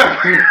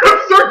 Exactly.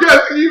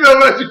 Sarcastic email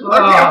that you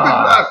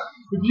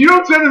If you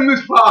don't send him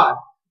this pod,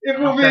 it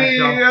will be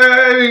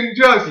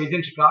just. He's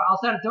in Chicago. I'll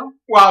send it to him.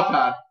 Wow,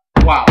 Todd.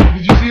 Wow.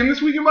 Did you see him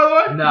this weekend, by the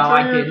way? No,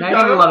 I didn't. I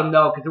didn't let him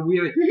know because we.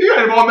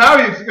 Yeah, well, now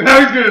he's gonna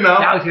know.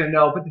 Now he's gonna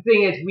know. But the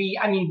thing is, we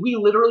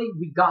literally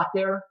got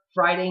there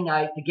Friday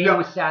night. The game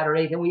was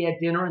Saturday. Then we had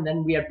dinner, and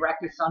then we had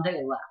breakfast Sunday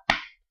and left.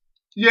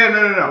 Yeah,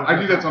 no. I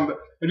do that all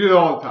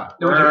the time.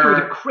 It was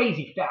a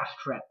crazy fast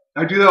trip.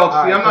 I do that all the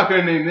time. I'm not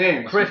going to name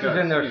names. Chris is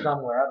in there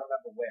somewhere. I don't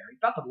remember where. He's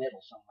about the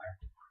middle somewhere.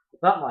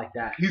 Something like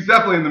that. He's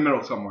definitely in the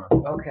middle somewhere.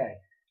 Okay.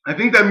 I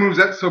think that moves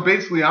that. So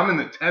basically, I'm in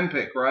the 10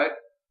 pick, right?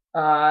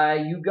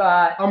 You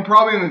got. I'm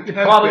probably in the 10 pick.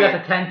 You probably got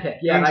the 10 pick.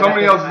 Yeah. And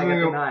somebody else is in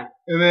the 9.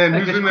 And then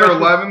who's in there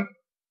 11?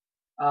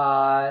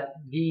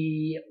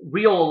 The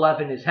real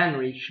 11 is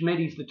Henry.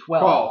 Schmitty's the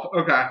 12.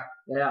 12. Okay.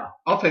 Yeah.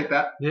 I'll take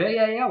that.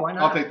 Yeah. Why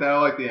not? I'll take that. I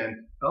like the end.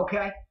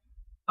 Okay.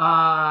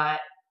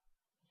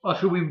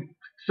 Should we?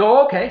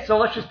 So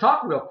let's just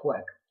talk real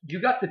quick. You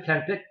got the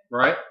 10 pick.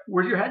 Right.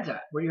 Where's your head's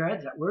at?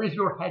 Where is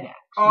your head at?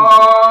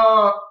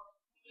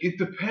 It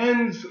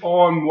depends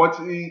on what's.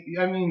 I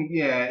mean,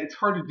 yeah, it's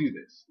hard to do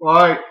this.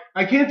 Like,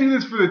 I can't do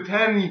this for the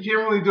 10. You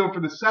can't really do it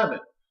for the 7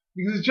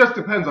 because it just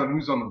depends on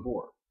who's on the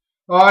board.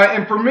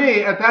 And for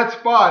me, at that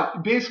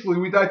spot, basically,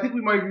 I think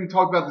we might even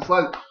talk about this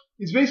last.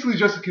 He's basically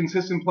just a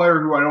consistent player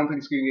who I don't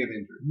think is going to get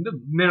injured.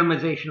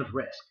 Minimization of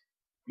risk.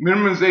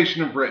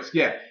 Minimization of risk,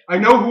 yeah. I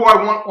know who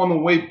I want on the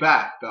way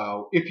back,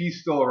 though, if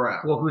he's still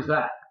around. Well, who's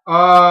that?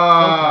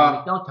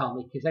 Don't tell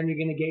me, because then you're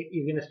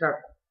gonna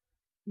start.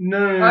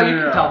 No. You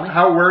can tell me.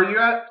 Where are you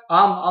at?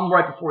 I'm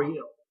right before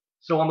you.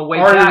 So on the way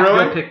back,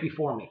 you'll pick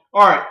before me.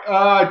 All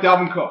right,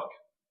 Dalvin Cook.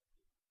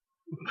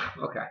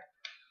 Okay.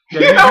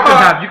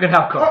 Yeah, you can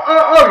have Cook.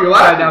 You're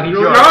laughing.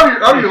 You're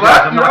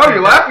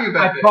laughing at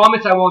that. I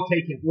promise I won't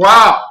take him.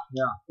 Wow.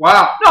 Yeah.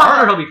 Wow. No, I'm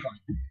sure he'll be fine.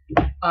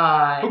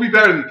 He'll be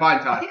better than fine,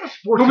 Todd. I think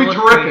Sports He'll be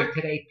terrific.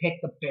 Today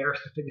picked the Bears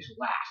to finish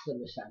last in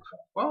the Central.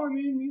 Well, I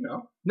mean,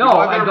 No,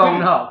 I don't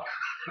know.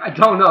 I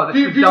don't know.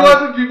 People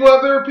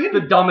have their opinion.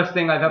 The dumbest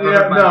thing I've ever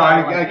heard in my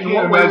life. I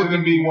can't imagine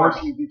them being worse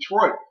than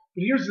Detroit.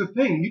 But here's the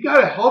thing. You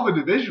got a hell of a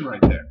division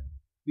right there.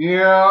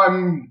 Yeah,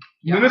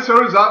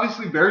 Minnesota's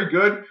obviously very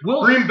good.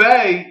 Green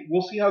Bay,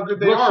 we'll see how good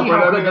they are. I'm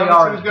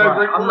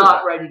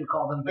not ready to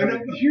call them very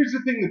good. Here's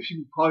the thing that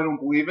people probably don't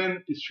believe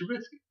in is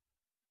Trubisky.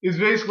 Is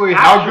basically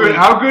how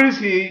good is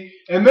he?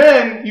 And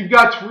then you've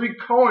got Tariq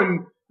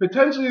Cohen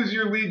potentially as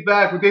your lead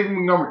back with David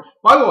Montgomery.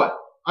 By the way,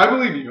 I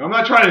believe in you. I'm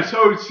not trying to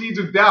sow seeds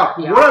of doubt.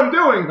 But what I'm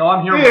doing... No,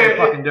 I'm hearing what you're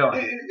fucking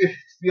doing.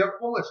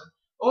 Listen.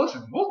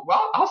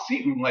 I'll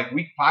see you in like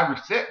week 5 or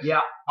 6.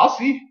 Yeah. I'll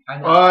see. I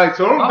know.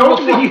 So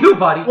don't see you,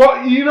 buddy.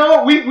 Well,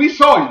 we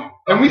saw you.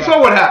 And we saw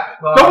what happened.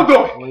 Well, don't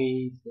do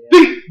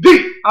it.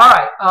 Deep. All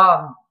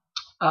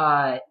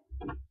right.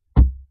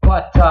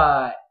 But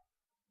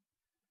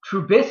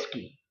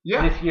Trubisky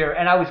this year,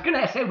 and I was going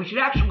to say we should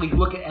actually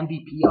look at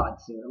MVP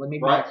odds here.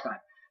 Maybe next time.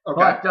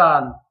 Okay.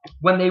 But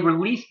when they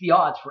released the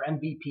odds for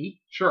MVP,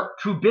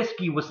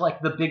 Trubisky was like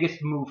the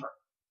biggest mover.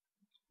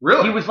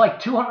 Really? He was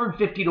like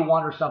 250 to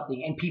 1 or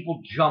something, and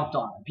people jumped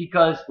on him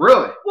because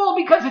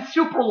because it's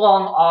super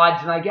long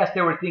odds, and I guess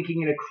they were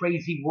thinking in a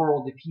crazy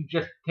world if he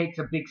just takes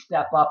a big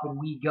step up and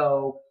we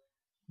go,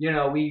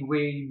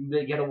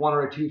 they get a 1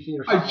 or a 2 seed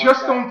or something. I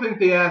just don't think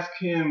they ask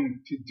him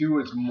to do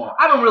as much.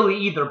 I don't really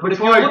either, but if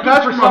you're like looking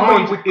Patrick for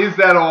somebody Mahomes is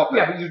that offense.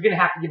 Yeah, but you're going to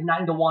have to give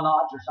 9 to 1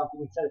 odds or something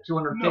instead of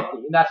 250,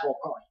 and that's the whole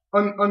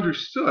point.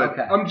 Understood.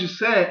 Okay. I'm just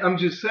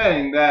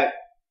saying that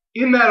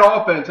in that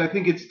offense, I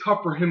think it's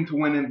tough for him to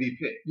win MVP.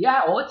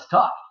 Yeah, well, it's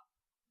tough,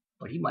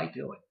 but he might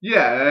do it.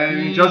 Yeah,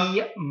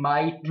 he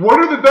might. What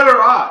are the better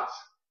odds?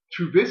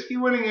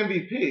 Trubisky winning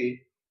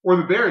MVP or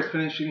the Bears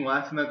finishing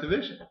last in that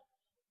division?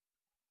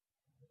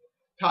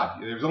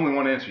 Todd, there's only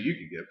one answer you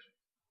could give.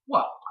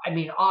 Well, I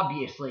mean,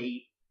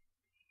 obviously,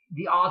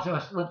 the odds of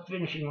us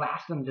finishing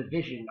last in the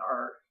division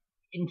are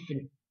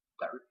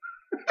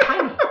They're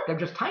tiny. They're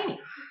just tiny.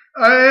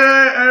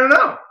 I don't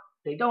know.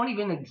 They don't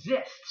even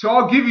exist. So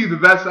I'll give you the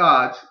best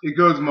odds. It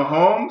goes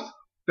Mahomes,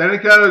 then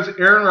it goes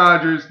Aaron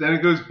Rodgers, then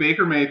it goes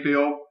Baker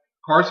Mayfield,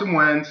 Carson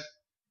Wentz,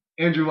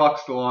 Andrew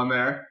Luck's still on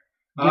there.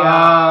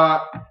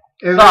 Yeah.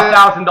 Saw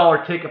a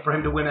 $1,000 ticket for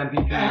him to win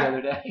MVP the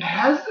other day.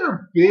 Has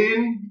there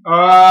been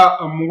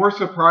a more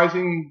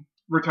surprising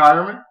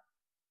retirement?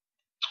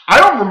 I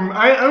don't remember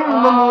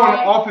one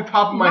off the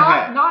top of my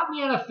head. Not in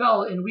the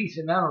NFL in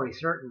recent memory,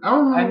 certainly. I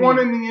don't remember one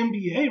in the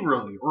NBA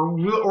really,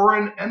 or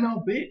in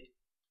MLB.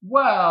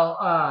 Well,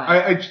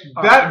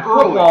 that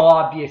football,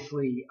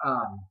 obviously,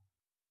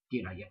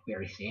 you have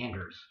Barry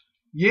Sanders.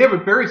 Yeah,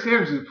 but Barry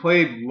Sanders has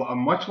played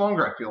much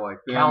longer, I feel like.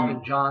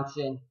 Calvin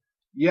Johnson.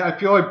 Yeah, I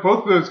feel like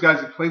both of those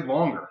guys have played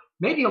longer.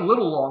 Maybe a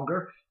little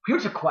longer.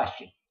 Here's a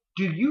question.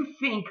 Do you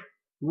think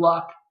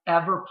Luck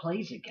ever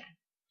plays again?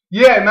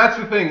 Yeah, and that's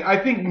the thing. I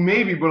think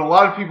maybe, but a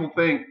lot of people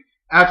think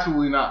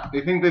absolutely not.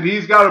 They think that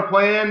he's got a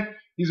plan.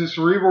 He's a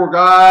cerebral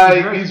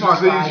guy. He's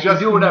just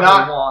do whatever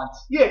he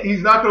wants. Yeah,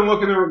 he's not going to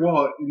look in there.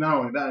 Well, not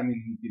only that, I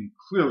mean, he can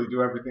clearly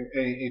do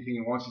anything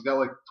he wants. He's got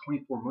like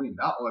 $24 million.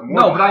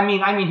 But I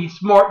mean, he's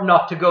smart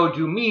enough to go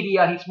do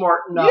media. He's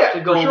smart enough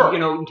to go,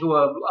 into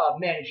a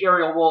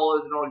managerial role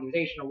in an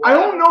organization. Or whatever.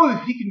 I don't know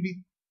if he can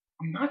be.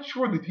 I'm not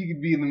sure that he could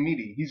be in the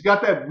media. He's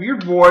got that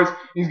weird voice.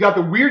 He's got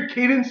the weird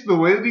cadence, the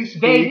way that he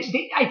speaks.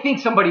 I think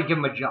somebody give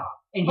him a job,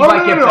 and he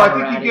might get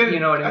better at it. You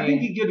know what I mean? I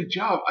think he'd get a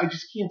job. I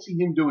just can't see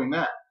him doing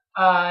that.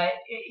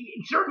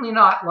 Certainly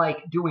not like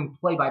doing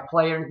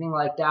play-by-play or anything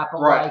like that,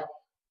 but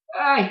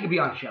he could be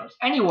on shows.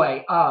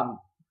 Anyway,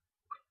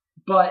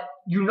 but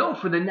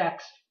for the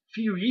next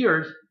few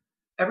years,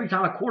 every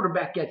time a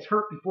quarterback gets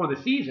hurt before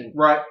the season,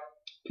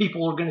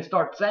 people are going to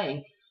start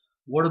saying,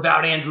 what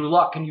about Andrew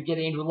Luck? Can you get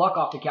Andrew Luck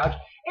off the couch?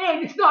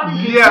 And it's not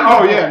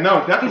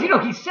no, definitely.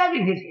 Because he said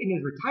in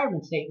his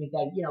retirement statement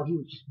that he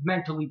was just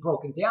mentally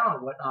broken down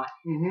and whatnot.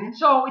 Mm-hmm.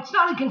 So it's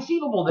not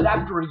inconceivable that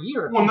after a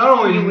year, not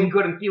only feeling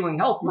good and feeling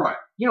healthy,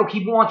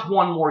 he wants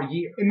one more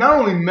year. And not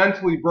only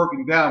mentally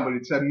broken down, but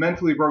it said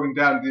mentally broken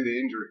down due to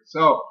injury.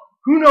 So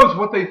who knows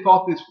what they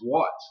thought this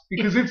was?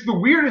 Because it's the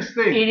weirdest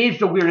thing. It is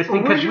the weirdest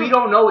thing because we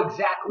don't know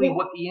exactly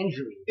what the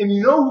injury is. And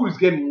who's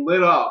getting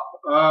lit up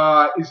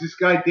is this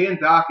guy Dan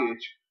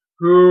Dakich,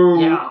 who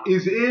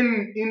is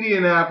in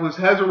Indianapolis,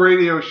 has a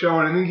radio show,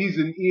 and I think he's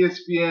an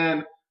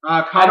ESPN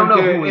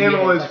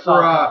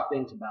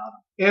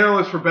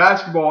analyst for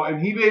basketball,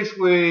 and he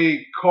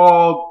basically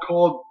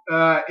called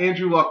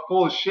Andrew Luck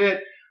full of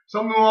shit,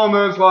 something along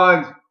those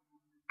lines.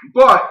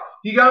 But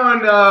he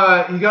got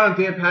on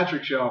Dan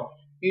Patrick's show.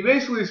 He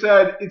basically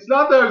said it's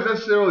not that I was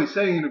necessarily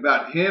saying it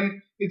about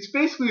him. It's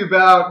basically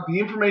about the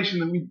information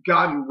that we've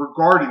gotten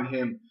regarding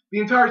him the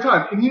entire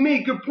time, and he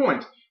made good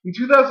points. In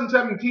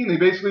 2017, they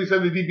basically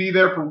said that he'd be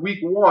there for week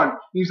 1.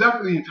 He was out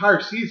for the entire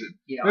season.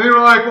 Yeah. And they were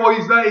like, well,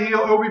 he's not.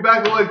 He'll be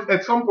back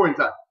at some point in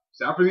time.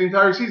 He's out for the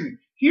entire season.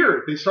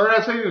 Here, they started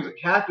out saying it was a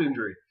calf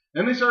injury.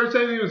 Then they started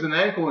saying it was an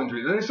ankle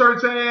injury. Then they started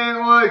saying,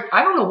 like...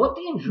 I don't know what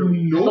the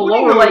injury is. It's a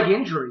lower leg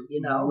injury,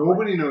 you know.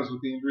 Nobody knows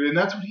what the injury is. And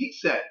that's what he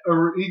said.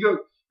 Or he goes...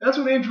 That's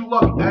what Andrew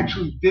Luck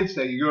actually did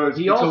say. He goes,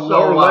 it's a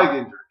lower leg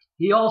injury.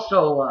 He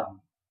also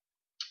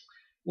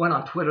went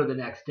on Twitter the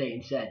next day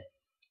and said,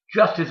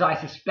 just as I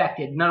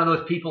suspected, none of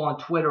those people on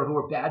Twitter who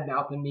were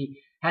bad-mouthing me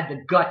had the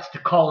guts to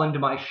call into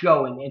my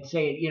show and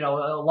say it,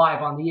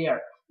 live on the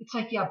air. It's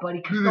like, yeah,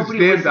 buddy, because nobody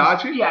listens.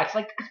 Yeah, it's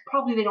like, because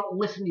probably they don't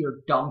listen to your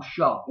dumb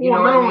show.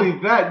 Well, not only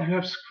that, you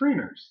have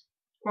screeners.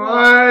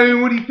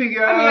 What do you think?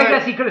 I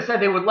guess he could have said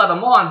they would let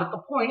him on, but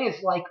the point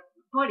is, like,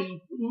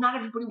 buddy, not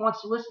everybody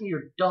wants to listen to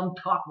your dumb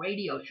talk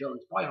radio show.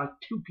 It's probably on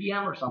 2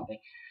 p.m. or something.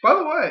 By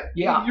the way,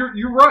 yeah,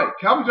 you're right.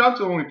 Calvin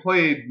Johnson only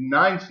played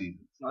 9 seasons.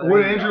 What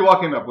did Andrew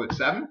Luck end up with,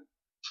 7?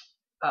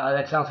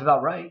 That sounds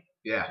about right.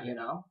 Yeah.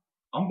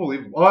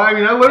 Unbelievable. Well, I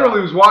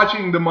literally was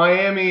watching the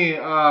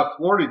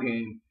Miami-Florida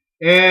game,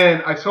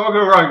 and I saw it go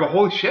around and go,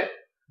 holy shit.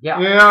 Yeah.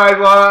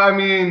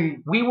 Yeah,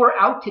 we were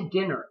out to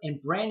dinner,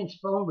 and Brandon's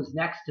phone was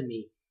next to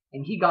me,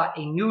 and he got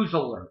a news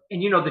alert.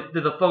 And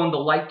the phone, the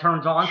light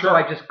turns on, sure. So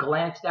I just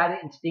glanced at it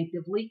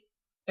instinctively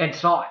and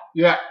saw it.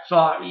 Yeah.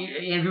 Saw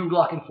Andrew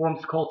Luck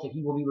informs the Colts that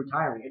he will be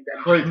retiring.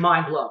 Crazy.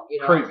 Mind blown.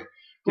 Crazy.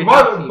 But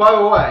by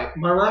the way,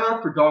 my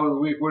runner-up for Dog of the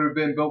Week would have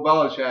been Bill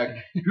Belichick.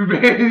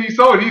 You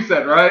saw what he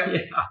said, right?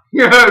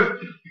 Yeah.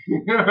 He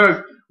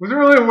goes, wasn't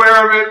really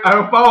aware of it. I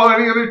don't follow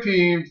any other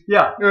teams.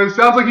 Yeah. It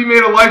sounds like he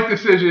made a life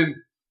decision.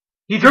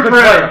 He's a good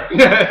player.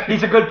 Yeah.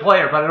 He's a good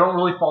player, but I don't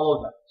really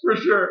follow them. For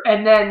sure.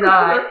 And then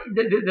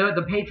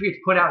the Patriots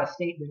put out a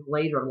statement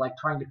later, like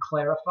trying to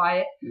clarify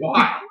it.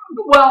 Why?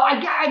 Well,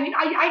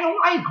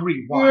 I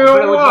agree why. Yeah,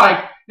 but it was why?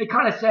 like they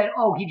kind of said,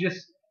 "Oh, he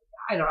just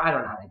I don't know how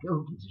to go.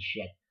 Who gives a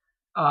shit?"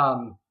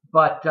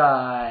 But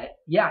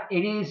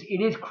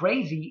it is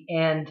crazy.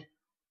 And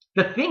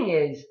the thing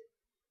is,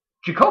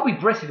 Jacoby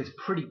Brissett is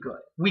pretty good.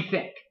 We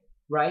think.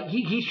 Right?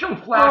 He's shown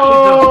flashes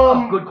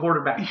of good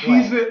quarterback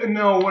play.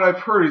 What I've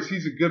heard is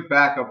he's a good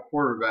backup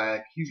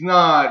quarterback. He's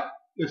not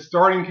a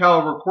starting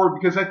caliber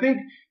quarterback because I think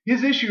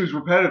his issue is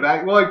repetitive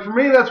act. Well, like for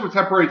me, that's what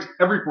separates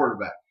every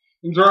quarterback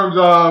in terms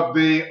of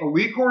the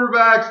elite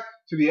quarterbacks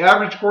to the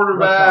average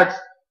quarterbacks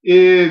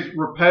is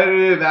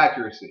repetitive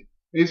accuracy.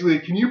 Basically,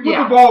 can you put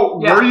the ball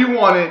where you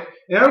want it?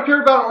 And I don't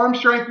care about arm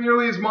strength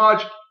nearly as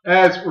much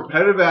as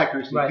repetitive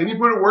accuracy. Right. Can you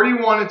put it where you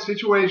want it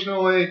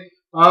situationally?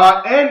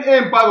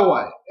 And by the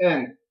way,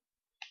 and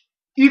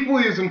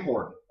equally as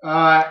important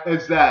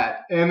as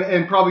that,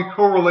 and probably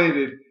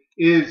correlated,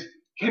 is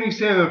can you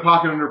stand in the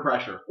pocket under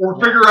pressure or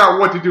figure out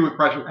what to do with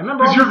pressure?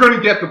 Because you're going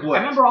to get the blitz.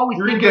 I remember always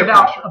thinking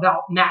about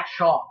Matt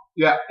Shaw.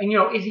 Yeah. And,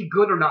 is he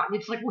good or not? And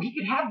it's like, well, he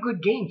could have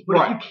good games, but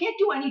if you can't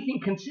do anything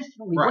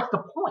consistently, what's the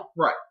point?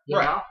 Right. You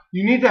know?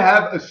 You need to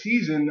have a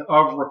season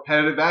of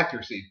repetitive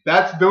accuracy.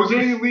 Those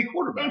are the elite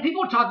quarterbacks. And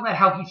people are talking about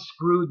how he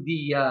screwed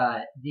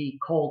the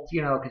Colts,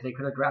 because they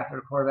could have drafted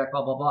a quarterback,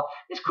 blah, blah, blah.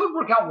 This could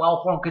work out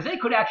well for them because they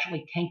could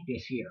actually tank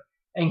this year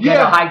and get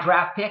a high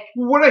draft pick.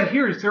 Well, what I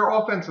hear is their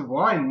offensive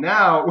line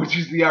now, which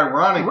is the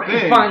ironic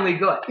thing, is finally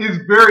good. Is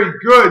very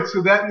good.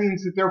 So that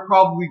means that they're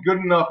probably good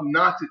enough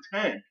not to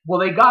tank.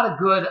 Well, they got a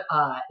good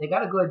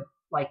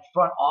like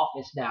front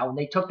office now, and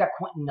they took that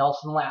Quentin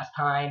Nelson last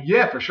time.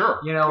 Yeah, for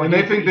sure. And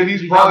they think that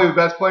he's probably the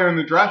best player in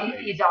the draft.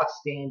 He's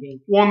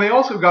outstanding. Well, and they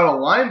also got a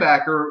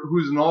linebacker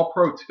who's an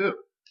All-Pro too.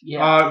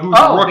 Yeah. Who's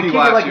a rookie the kid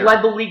last year.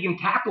 led the league in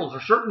tackles,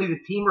 or certainly the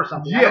team or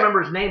something. Yeah. I don't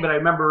remember his name, but I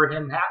remember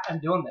him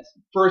doing this.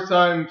 First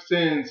time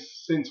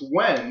since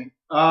when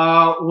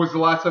was the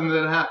last time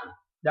that happened?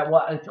 That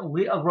was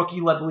a rookie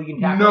led the league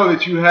in tackles? No,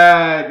 that you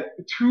had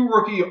 2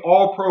 rookie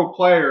All-Pro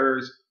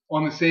players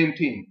on the same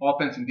team,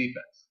 offense and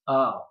defense.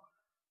 Oh.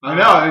 I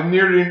know,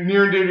 near and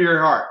dear to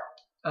your heart.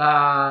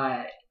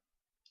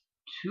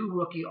 2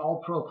 rookie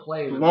All-Pro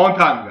players. A long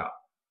time ago.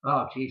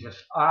 Oh, Jesus.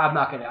 I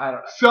don't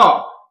know.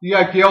 So, you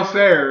got Gale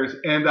Sayers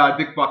and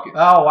Dick Buckets.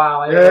 Oh,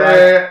 wow.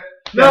 Yeah.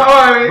 No,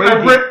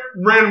 I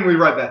randomly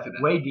read that today.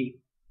 Way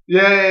deep.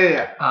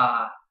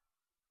 Yeah.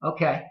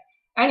 Okay.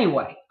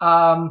 Anyway,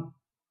 all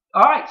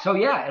right. So,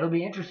 it'll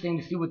be interesting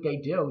to see what they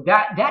do.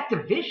 That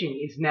division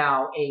is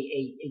now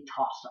a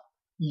toss-up.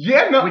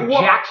 Yeah,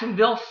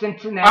 Jacksonville,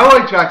 Cincinnati. I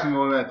like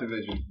Jacksonville in that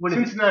division.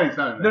 Cincinnati's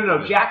not in that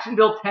division.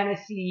 Jacksonville,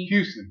 Tennessee.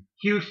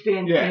 Houston,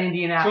 and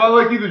Indianapolis. So I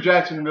like either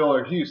Jacksonville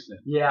or Houston.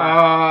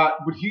 Yeah.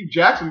 But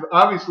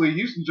obviously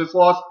Houston just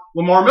lost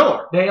Lamar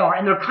Miller. They are,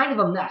 and they're kind of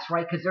a mess,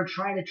 right? Because they're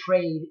trying to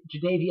trade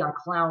Jadeveon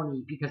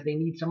Clowney because they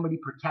need somebody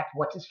to protect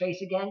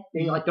what's-his-face again.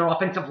 Their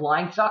offensive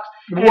line sucks.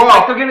 And it's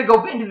like they're going to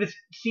go into this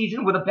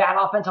season with a bad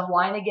offensive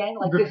line again.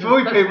 Like the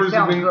Philly Papers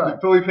have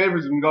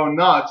been going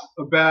nuts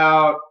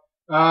about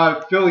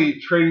Philly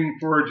trading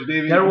for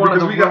Jadeveon. They're one of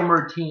the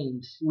rumored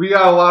teams. We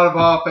got a lot of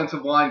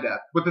offensive line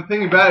depth. But the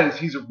thing about it is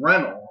he's a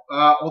rental,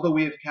 although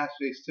we have cap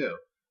space too.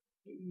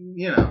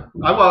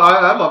 I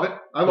love it.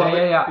 I love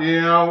it. Yeah.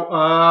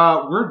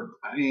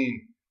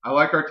 I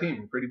like our team.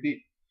 We're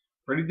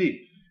pretty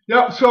deep.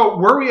 Yeah, so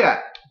where are we at?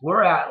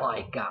 We're at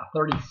like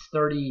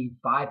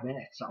 35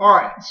 minutes. All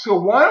right, so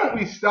why don't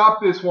we stop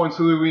this one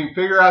so that we can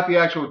figure out the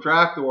actual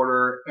draft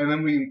order, and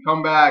then we can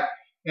come back.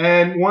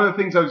 And one of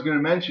the things I was going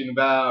to mention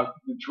about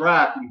the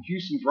draft and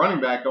Houston's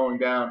running back going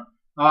down,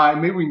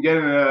 and maybe we can get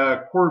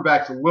into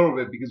quarterbacks a little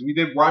bit because we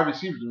did wide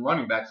receivers and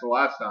running backs the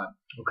last time.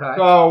 Okay.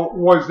 So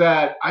was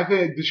that I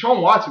think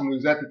Deshaun Watson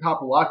was at the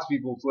top of lots of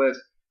people's list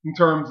in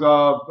terms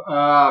of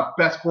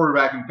best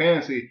quarterback in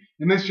fantasy,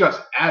 and this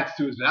just adds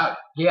to his value.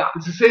 Yeah.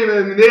 It's the same.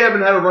 I mean, they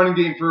haven't had a running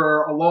game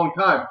for a long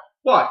time,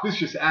 but this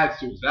just adds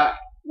to his value.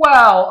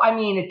 Well, I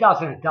mean, it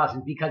doesn't,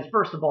 because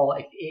first of all,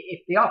 if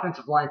the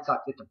offensive line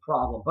sucks, it's a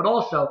problem. But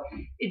also,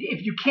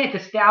 if you can't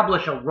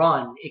establish a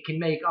run, it can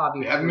make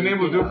obviously. They haven't been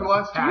able to do it for the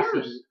last 2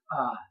 years.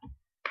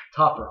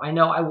 Tougher. I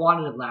know. I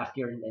wanted it last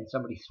year, and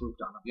somebody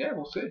swooped on him. Yeah,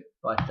 we'll see.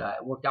 But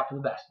it worked out for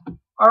the best.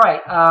 All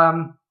right.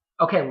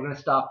 Okay, we're gonna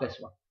stop this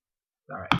one. All right.